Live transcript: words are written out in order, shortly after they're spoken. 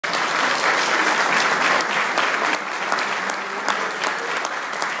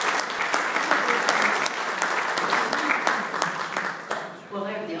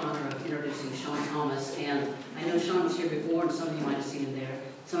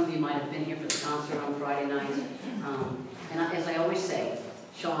some of you might have been here for the concert on Friday night. As I always say,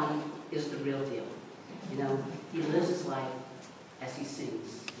 Sean is the real deal. You know, he lives his life as he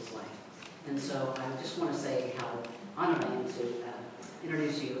sings his life. And so I just want to say how honored I am to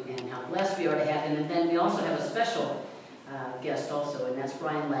introduce you and how blessed we are to have him. And then we also have a special guest also, and that's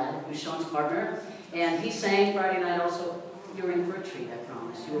Brian Ladd, who's Sean's partner. And he sang Friday night also. You're in for a treat, I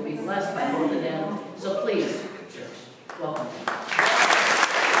promise. You will be blessed by both of them. So please, church, welcome.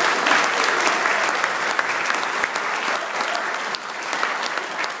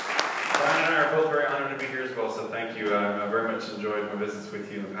 So thank you. I very much enjoyed my visits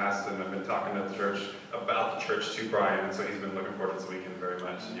with you in the past, and I've been talking to the church about the church to Brian, and so he's been looking forward to this weekend very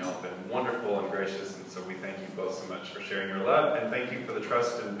much. And y'all have been wonderful and gracious, and so we thank you both so much for sharing your love, and thank you for the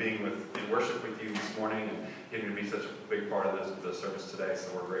trust and being in worship with you this morning and getting to be such a big part of the service today.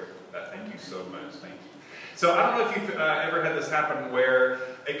 So we're grateful for that. Thank you so much. Thank you. So I don't know if you've ever had this happen where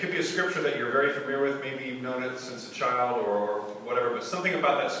it could be a scripture that you're very familiar with, maybe you've known it since a child or whatever, but something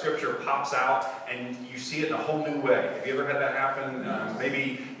about that scripture pops out and you see it in a whole new way. Have you ever had that happen?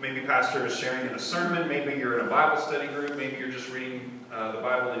 Maybe pastor is sharing in a sermon, maybe you're in a Bible study group, maybe you're just reading the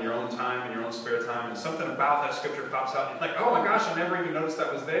Bible in your own time, in your own spare time, and something about that scripture pops out and you're like, oh my gosh, I never even noticed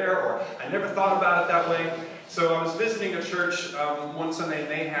that was there, or I never thought about it that way. So I was visiting a church one Sunday,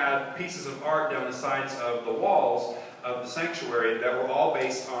 and they had pieces of art down the sides of the walls of the sanctuary that were all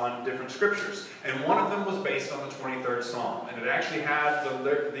based on different scriptures. And one of them was based on the 23rd Psalm. And it actually had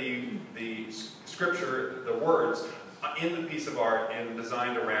the scripture, the words, in the piece of art and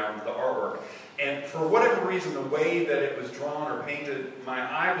designed around the artwork. And for whatever reason, the way that it was drawn or painted, my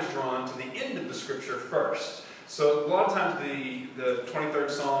eye was drawn to the end of the scripture first. So a lot of times the 23rd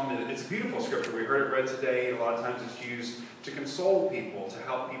Psalm, it's a beautiful scripture. We heard it read today. A lot of times it's used to console people, to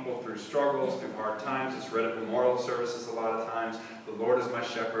help people through struggles, through hard times. It's read at memorial services a lot of times. The Lord is my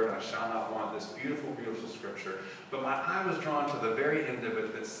shepherd, I shall not want. This beautiful, beautiful scripture. But my eye was drawn to the very end of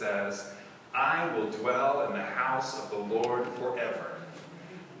it that says, I will dwell in the house of the Lord forever.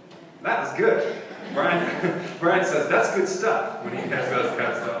 That was good. Brian says, that's good stuff when he has those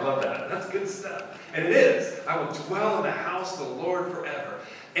kind of stuff. I love that. That's good stuff. And it is. I will dwell in the house of the Lord forever.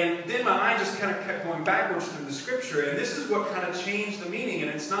 And then my eye just kind of kept going backwards through the scripture, and this is what kind of changed the meaning. And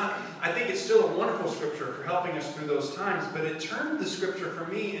it's not, I think it's still a wonderful scripture for helping us through those times, but it turned the scripture for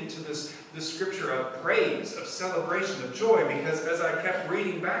me into this scripture of praise, of celebration, of joy, because as I kept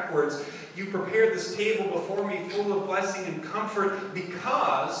reading backwards, you prepared this table before me full of blessing and comfort,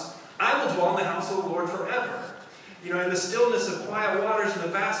 because I will dwell in the house of the Lord forever. You know, in the stillness of quiet waters and the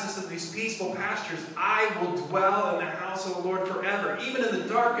vastness of these peaceful pastures, I will dwell in the house of the Lord forever. Even in the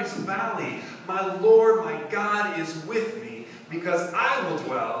darkest valley, my Lord, my God is with me, because I will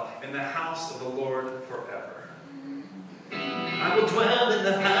dwell in the house of the Lord forever. I will dwell in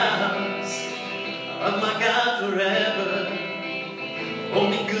the house of my God forever.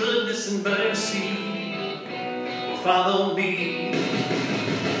 Only goodness and mercy will follow me.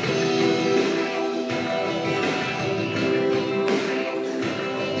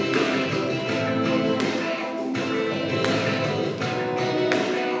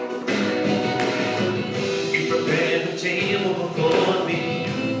 Table before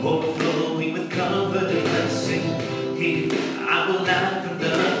me, overflowing with comfort and blessing. Here I will lack for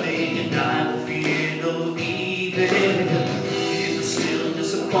nothing, and I will fear no evil. In the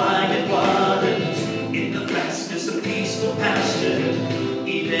stillness of quiet waters, in the vastness of peaceful pastures,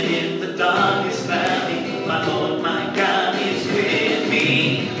 even in the darkest valley, my Lord, my God is with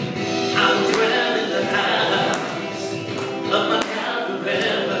me. I will dwell in the house of my God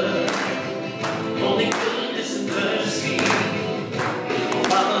forever. Only goodness and mercy will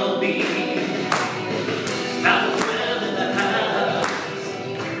follow me. I will dwell in the house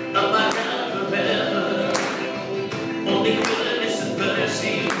of my God forever. Only goodness and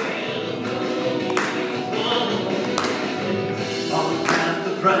mercy will follow me. On the path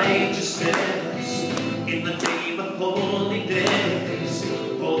of righteousness, in the name of holiness,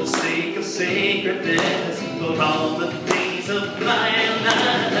 for the sake of sacredness, for all the days of my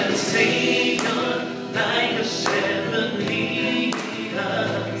life, Savior, like a shepherd lead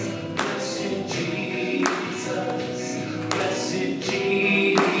us. Blessed Jesus, blessed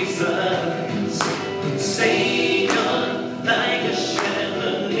Jesus. Savior, like a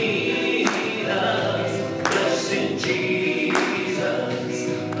shepherd lead us. Blessed Jesus,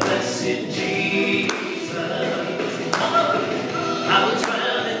 blessed Jesus. I will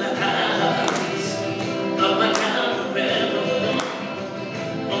dwell in the house of my God forever.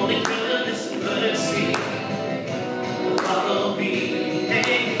 Only goodness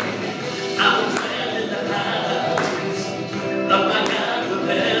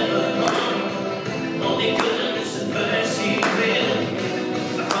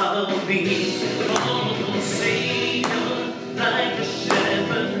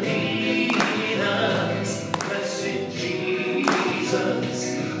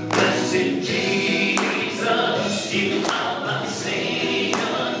Blessed Jesus, you are my Savior,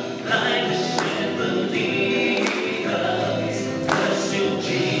 light the shepherd lead us. Blessed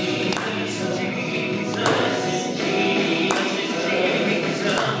Jesus, Jesus, blessed Jesus,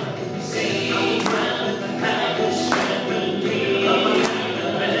 sing around like the shepherd lead us.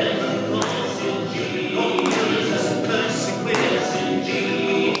 Blessed Jesus, mercy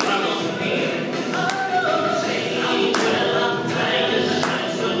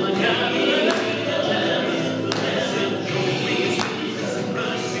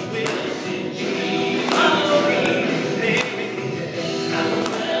with Jesus, follow me.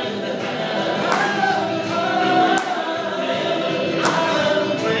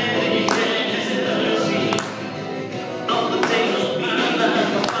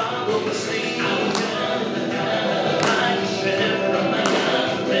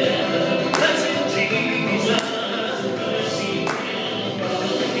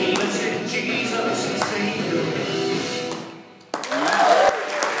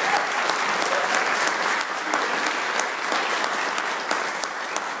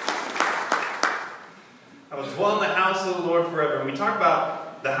 I will dwell in the house of the Lord forever. And we talk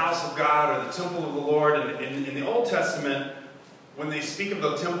about the house of God or the temple of the Lord. And in the Old Testament, when they speak of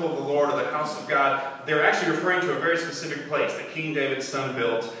the temple of the Lord or the house of God, they're actually referring to a very specific place that King David's son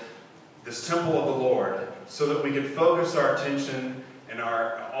built, this temple of the Lord, so that we could focus our attention and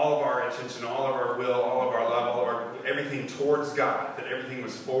all of our attention, all of our will, all of our love, all of our everything towards God, that everything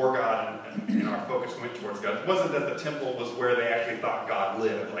was for God and our focus went towards God. It wasn't that the temple was where they actually thought God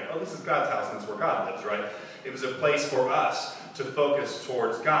lived, like, oh, this is God's house and it's where God lives, right? It was a place for us to focus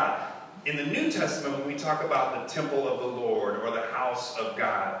towards God. In the New Testament, when we talk about the temple of the Lord or the house of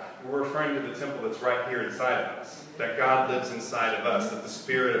God, we're referring to the temple that's right here inside of us, that God lives inside of us, that the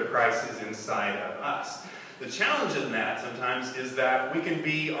Spirit of Christ is inside of us. The challenge in that sometimes is that we can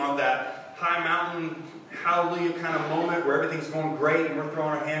be on that high mountain, hallelujah kind of moment where everything's going great and we're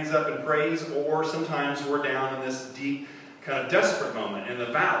throwing our hands up in praise, or sometimes we're down in this deep, kind of desperate moment in the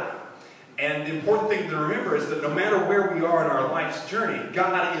valley. And the important thing to remember is that no matter where we are in our life's journey,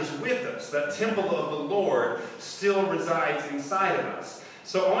 God is with us. That temple of the Lord still resides inside of us.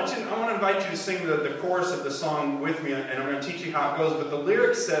 So I want to invite you to sing the chorus of the song with me, and I'm going to teach you how it goes. But the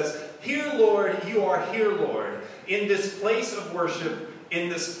lyric says, "Here, Lord, you are here, Lord, in this place of worship, in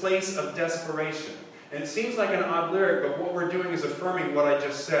this place of desperation." And it seems like an odd lyric, but what we're doing is affirming what I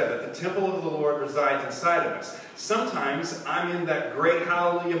just said, that the temple of the Lord resides inside of us. Sometimes I'm in that great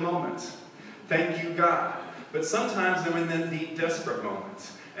hallelujah moment. Thank you, God. But sometimes I'm in the desperate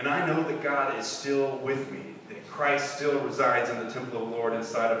moments, and I know that God is still with me, that Christ still resides in the temple of the Lord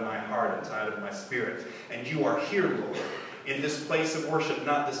inside of my heart, inside of my spirit. And you are here, Lord, in this place of worship,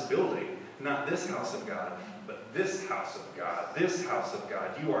 not this building, not this house of God, but this house of God, this house of God.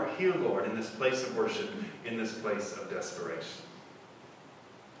 You are here, Lord, in this place of worship, in this place of desperation.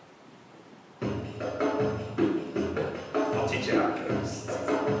 I'll teach you how it goes.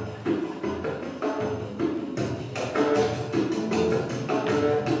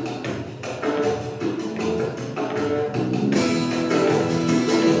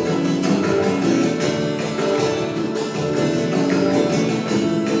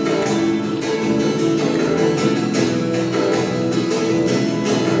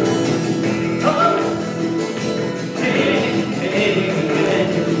 Hey,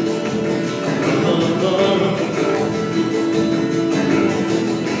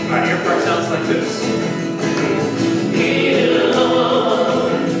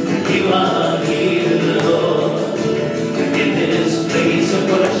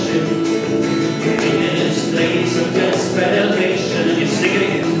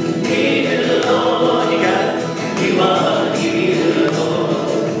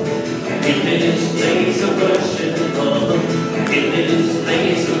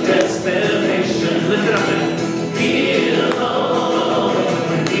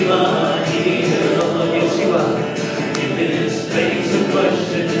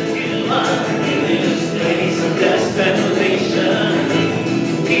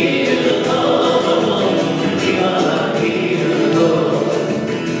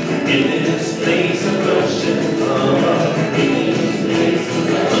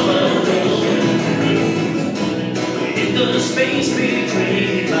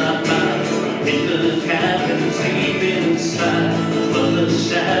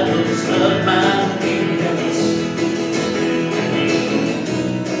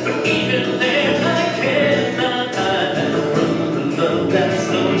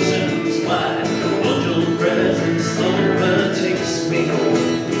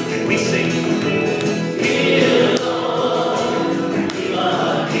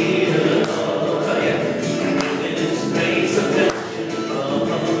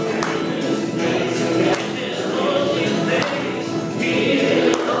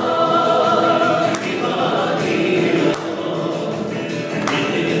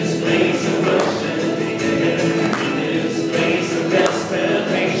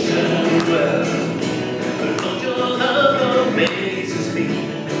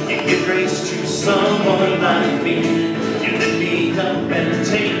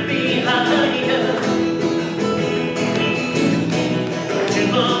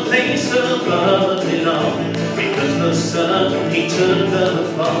 took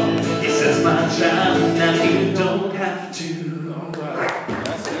the fall. He says, my child, now you don't have to.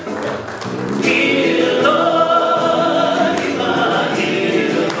 Here, Lord, you are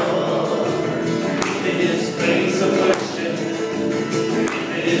here, Lord. In this place of worship,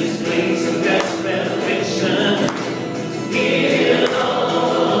 in this place of desperation. Here,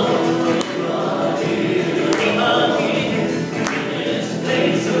 Lord, you are here, you are here. In this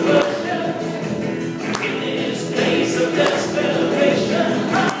place of worship, in this place of desperation.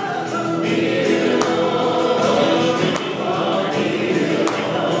 Here, Lord, you are here, you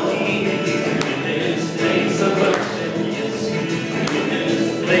are here. In this place of worship, yes. In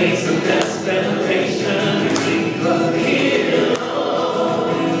this place of desperation. You are here,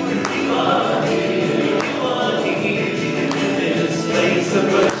 Lord, you are here, you are here. In this place of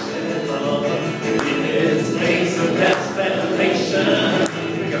worship, Lord, in this place of desperation.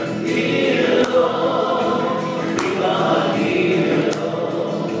 Here, Lord, you are here,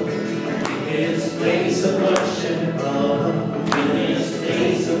 Lord. In this place of worship, Lord, in this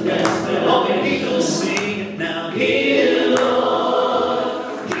place of desperation. All the people sing it now. Here,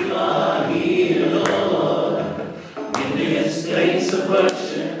 Lord, you are here, Lord. In this place of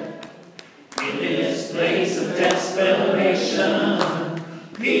worship, in this place of desperation.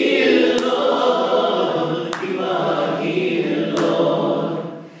 Here, Lord, you are here, Lord.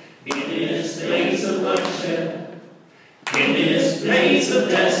 In this place of worship, in this place of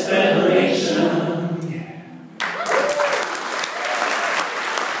desperation.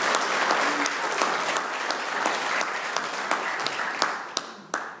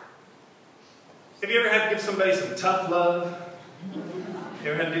 Have you ever had to give somebody some tough love? You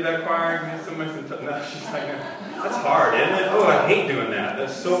ever had to do that, choir? Give somebody some tough. No, she's like, that's hard, isn't it? Oh, I hate doing that.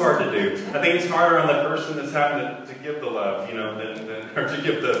 That's so hard to do. I think it's harder on the person that's having to give the love, you know, than or to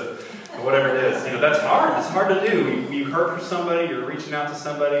give the whatever it is. You know, that's hard. It's hard to do. You hurt for somebody. You're reaching out to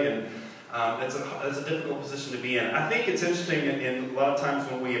somebody, and it's a difficult position to be in. I think it's interesting in a lot of times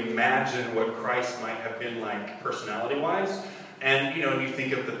when we imagine what Christ might have been like personality-wise. And, you know, you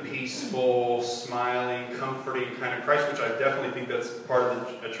think of the peaceful, smiling, comforting kind of Christ, which I definitely think that's part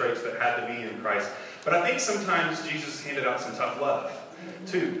of the traits that had to be in Christ. But I think sometimes Jesus handed out some tough love,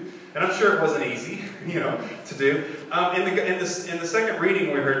 too. And I'm sure it wasn't easy, you know, to do. In the second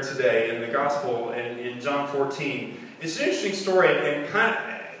reading we heard today in the Gospel, in John 14, it's an interesting story, and kind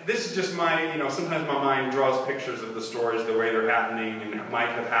of, this is just my, you know, sometimes my mind draws pictures of the stories, the way they're happening, and might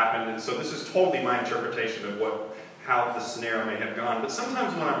have happened. And so this is totally my interpretation of how the scenario may have gone. But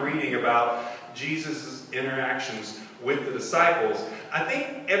sometimes when I'm reading about Jesus' interactions with the disciples, I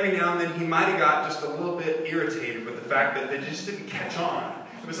think every now and then he might have got just a little bit irritated with the fact that they just didn't catch on.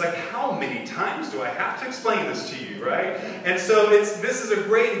 It was like, how many times do I have to explain this to you, right? And so this is a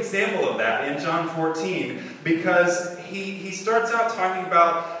great example of that in John 14, because he starts out talking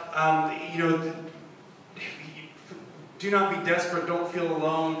about, you know, do not be desperate, don't feel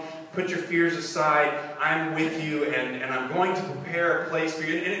alone, put your fears aside, I'm with you, and I'm going to prepare a place for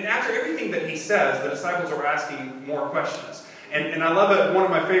you. And after everything that he says, the disciples are asking more questions. And I love it, one of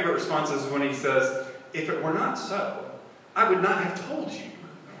my favorite responses when he says, if it were not so, I would not have told you.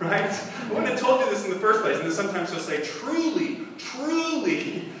 Right? I wouldn't have told you this in the first place. And then sometimes he'll say, truly,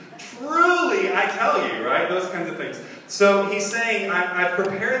 truly, truly, I tell you, right? Those kinds of things. So he's saying, I've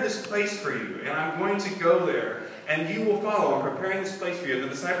prepared this place for you, and I'm going to go there, and you will follow. I'm preparing this place for you. And the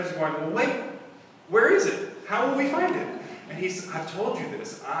disciples are going, well, wait, where is it? How will we find it? And he's, I've told you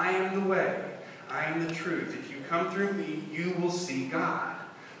this. I am the way. I am the truth. If you come through me, you will see God.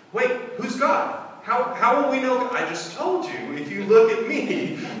 Wait, who's God? How will we know? I just told you, if you look at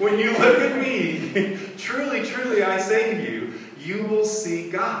me, when you look at me, truly, truly, I say to you, you will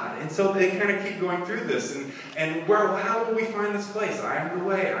see God. And so they kind of keep going through this. And how will we find this place? I am the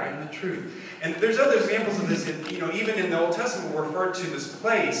way, I am the truth. And there's other examples of this, you know, even in the Old Testament, we're referred to this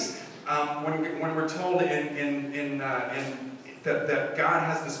place when we're told that God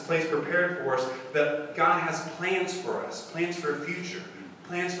has this place prepared for us, that God has plans for us, plans for a future,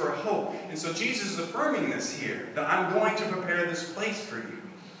 plans for a hope. And so Jesus is affirming this here, that I'm going to prepare this place for you.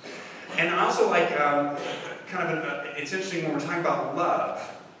 And I also like, it's interesting when we're talking about love.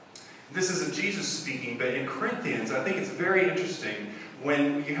 This isn't Jesus speaking, but in Corinthians, I think it's very interesting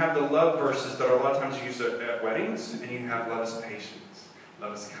when you have the love verses that are a lot of times used at weddings, and you have love is patience,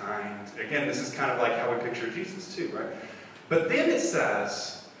 love is kind. Again, this is kind of like how we picture Jesus too, right? But then it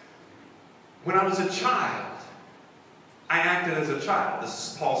says, when I was a child, I acted as a child. This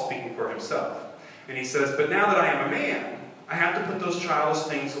is Paul speaking for himself. And he says, but now that I am a man, I have to put those childish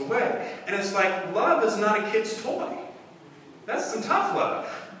things away. And it's like, love is not a kid's toy. That's some tough love.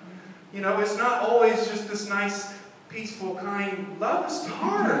 You know, it's not always just this nice, peaceful, kind love is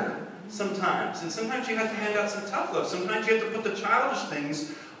hard sometimes. And sometimes you have to hand out some tough love. Sometimes you have to put the childish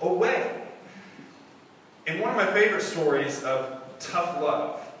things away. And one of my favorite stories of tough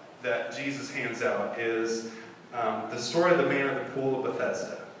love that Jesus hands out is the story of the man at the pool of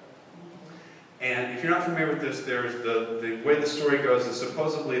Bethesda. And if you're not familiar with this, there's the way the story goes is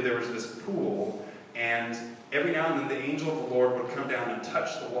supposedly there was this pool, and every now and then the angel of the Lord would come down and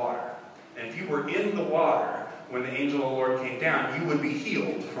touch the water. And if you were in the water when the angel of the Lord came down, you would be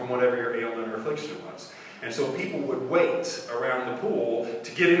healed from whatever your ailment or affliction was. And so people would wait around the pool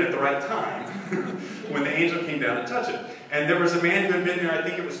to get in at the right time when the angel came down to touch it. And there was a man who had been there, I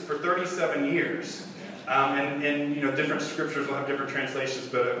think it was for 37 years. And you know, different scriptures will have different translations,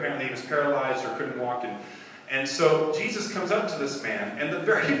 but apparently he was paralyzed or couldn't walk. And so Jesus comes up to this man, and the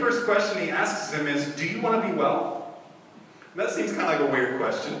very first question he asks him is, do you want to be well? And that seems kind of like a weird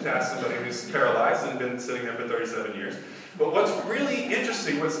question to ask somebody who's paralyzed and been sitting there for 37 years. But what's really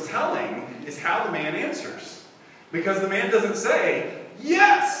interesting, what's telling, is how the man answers. Because the man doesn't say,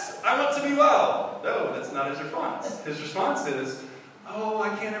 yes, I want to be well. No, that's not his response. His response is, oh, I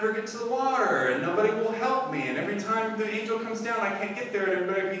can't ever get to the water, and nobody will help me, and every time the angel comes down, I can't get there, and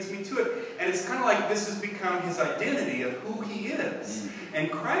everybody beats me to it. And it's kind of like this has become his identity of who he is.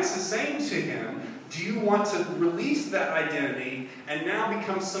 And Christ is saying to him, do you want to release that identity and now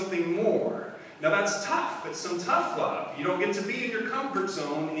become something more? Now that's tough. It's some tough love. You don't get to be in your comfort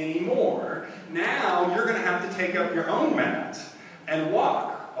zone anymore. Now you're going to have to take up your own mat and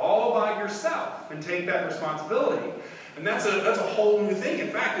walk all by yourself and take that responsibility. And that's a whole new thing. In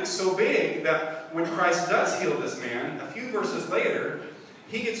fact, it's so big that when Christ does heal this man, a few verses later,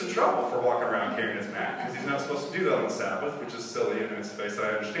 he gets in trouble for walking around carrying his mat, because he's not supposed to do that on the Sabbath, which is silly in its face.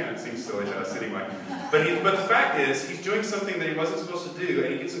 I understand. It seems silly to us anyway. But the fact is, he's doing something that he wasn't supposed to do,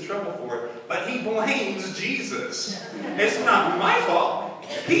 and he gets in trouble for it. But he blames Jesus. It's not my fault.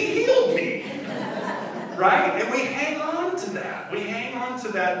 He healed me. Right? And we hang on to that. We hang on to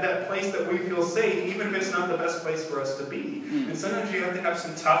that place that we feel safe, even if it's not the best place for us to be. And sometimes you have to have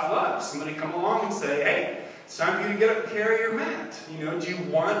some tough love. Somebody come along and say, hey, it's time for you to get up and carry your mat. You know, do you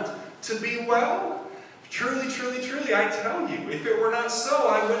want to be well? Truly, truly, truly, I tell you, if it were not so,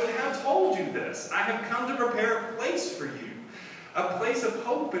 I wouldn't have told you this. I have come to prepare a place for you. A place of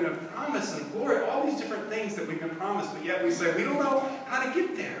hope and of promise and glory. All these different things that we've been promised, but yet we say, we don't know how to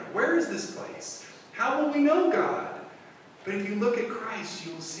get there. Where is this place? How will we know God? But if you look at Christ,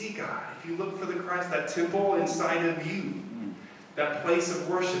 you will see God. If you look for the Christ, that temple inside of you, that place of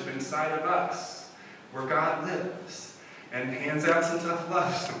worship inside of us, where God lives and hands out some tough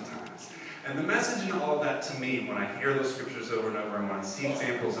love sometimes. And the message in all of that to me, when I hear those scriptures over and over, and when I see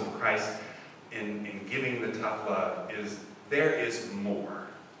examples of Christ in giving the tough love, is there is more.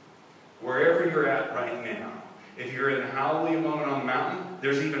 Wherever you're at right now, if you're in the hallelujah moment on the mountain,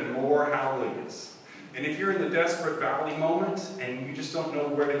 there's even more hallelujahs. And if you're in the desperate valley moment and you just don't know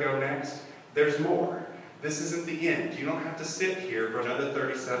where to go next, there's more. This isn't the end. You don't have to sit here for another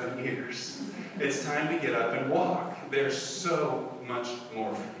 37 years. It's time to get up and walk. There's so much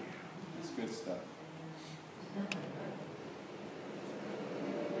more for you. That's good stuff.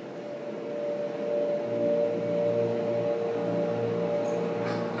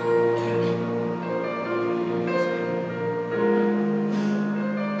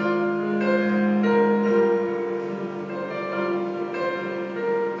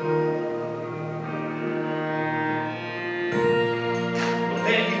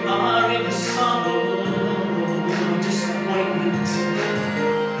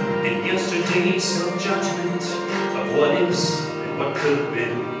 Self-judgment of what is and what could have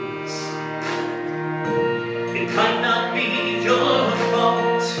been. It might not be your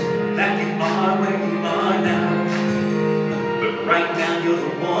fault that you are where you are now, but right now you're the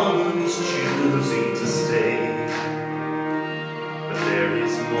one who's choosing to stay. But there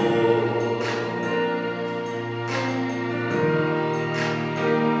is more.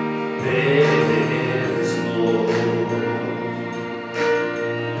 There's more.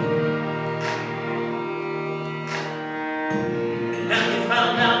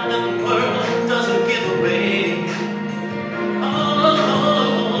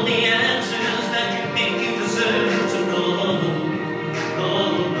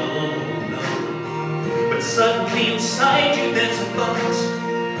 Suddenly inside you there's a thought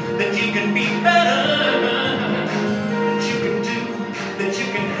that you can be better, that you can do, that you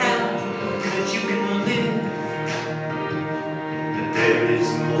can have, that you can live. That there is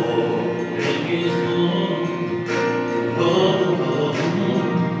more, there is more. Oh,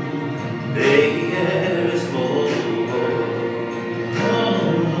 there is more.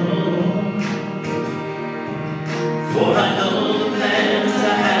 Oh,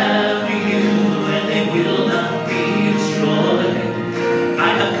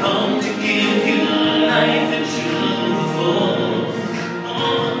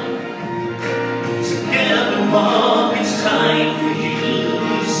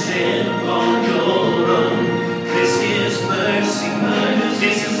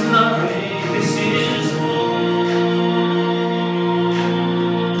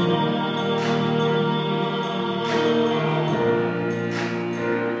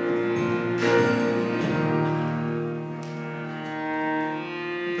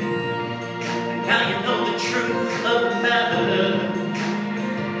 Now you know the truth of the matter.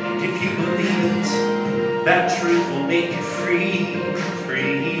 If you believe it, that truth will make you free,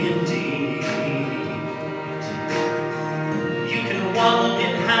 free indeed. You can wallow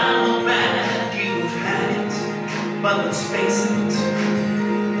in how bad you've had it, but let's face it,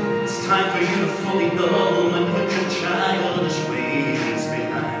 it's time for you to fully know and put your childish ways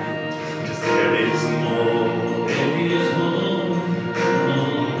behind. 'Cause there is more, there is more,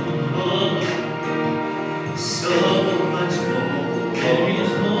 more, so much more. There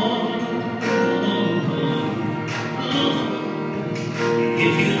is more.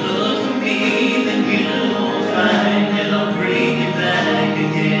 If you look for me, then you'll find that I'll bring you back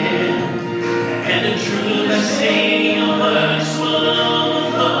again. And the truth I say, your words will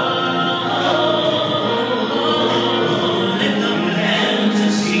overflow. Lift up your hands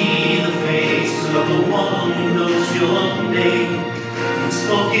and see the face of the one who knows your name. It's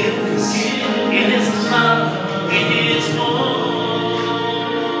forgiveness, it is love, it is more.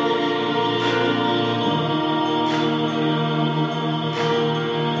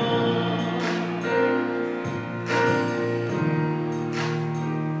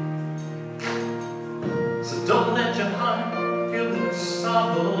 Don't let your heart feel the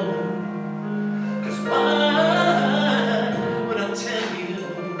sorrow. 'Cause why would I tell you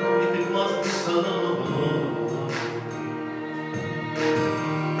if it wasn't so?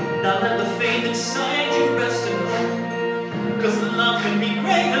 Now let the faith inside you rest in hope. 'Cause love can be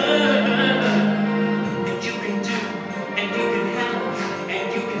greater. And you can do, and you can have, and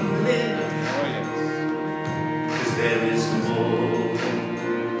you can live. 'Cause there is more.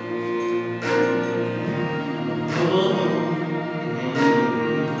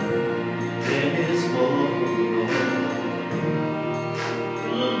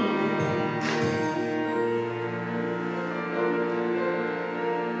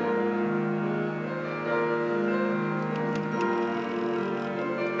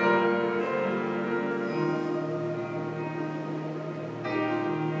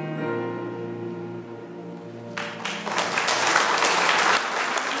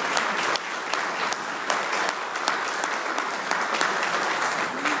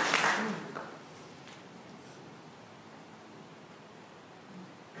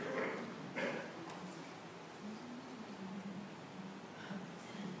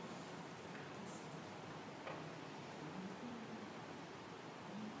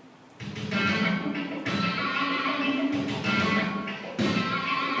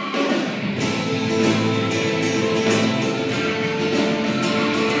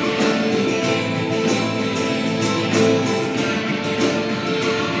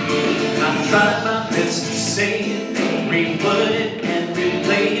 Tried my best to say it, reword it and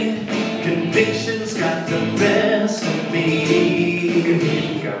relay it. Convictions got the best of me.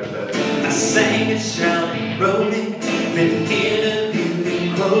 I sang it, shouted, wrote it, been interviewed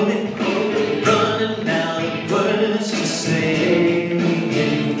and quoted, running out of words to say.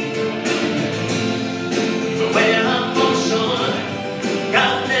 But when I fall short,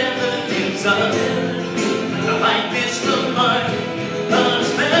 God never gives up. I might miss the mark, but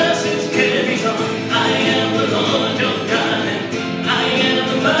His message carries on. I am the Lord your God, and I am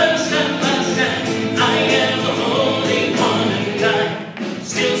the first and last, and I am the Holy One, and I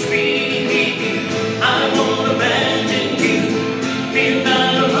still speak. I won't abandon you. Fear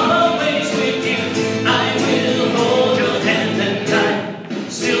not, I'm always with you. I will hold your hand, and I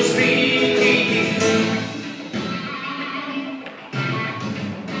still speak.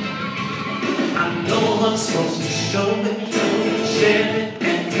 I know I'm supposed to show it, share it,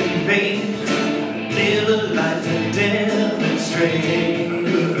 and convey it. Live a life and demonstrate.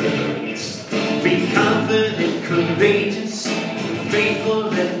 Be confident, courageous, faithful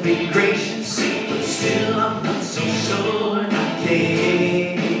and be gracious. But still I'm not so sure I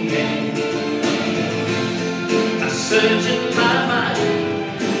can. I search in my mind,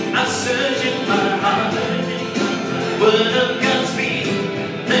 I search in my heart. Word of God's speed,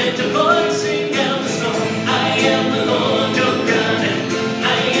 let your voice sing out the song. I am the Lord your God, and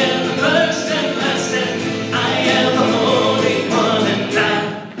I am the first and last, and I am the Holy One, and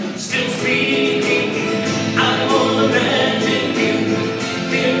I still speak. I won't abandon you.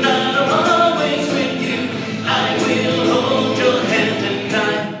 Fear not, I'm always with you. I will hold your hand, and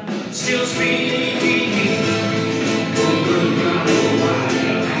I still speak.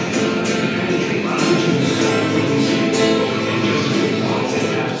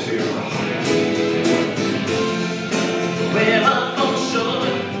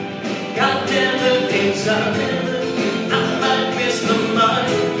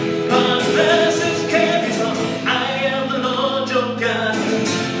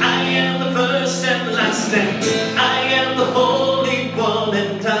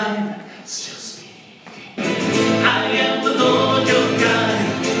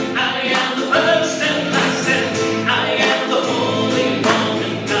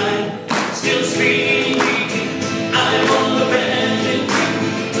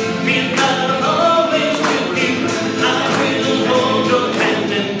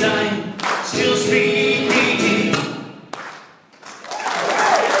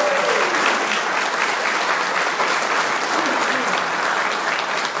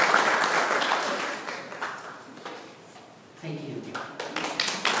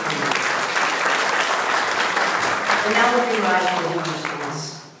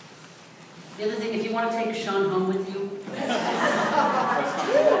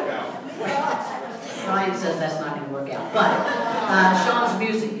 But Sean's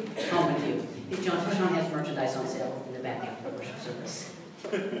music, home with you. Sean has merchandise on sale in the back after the worship service.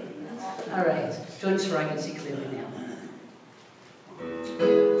 All right, join us where I can see clearly now.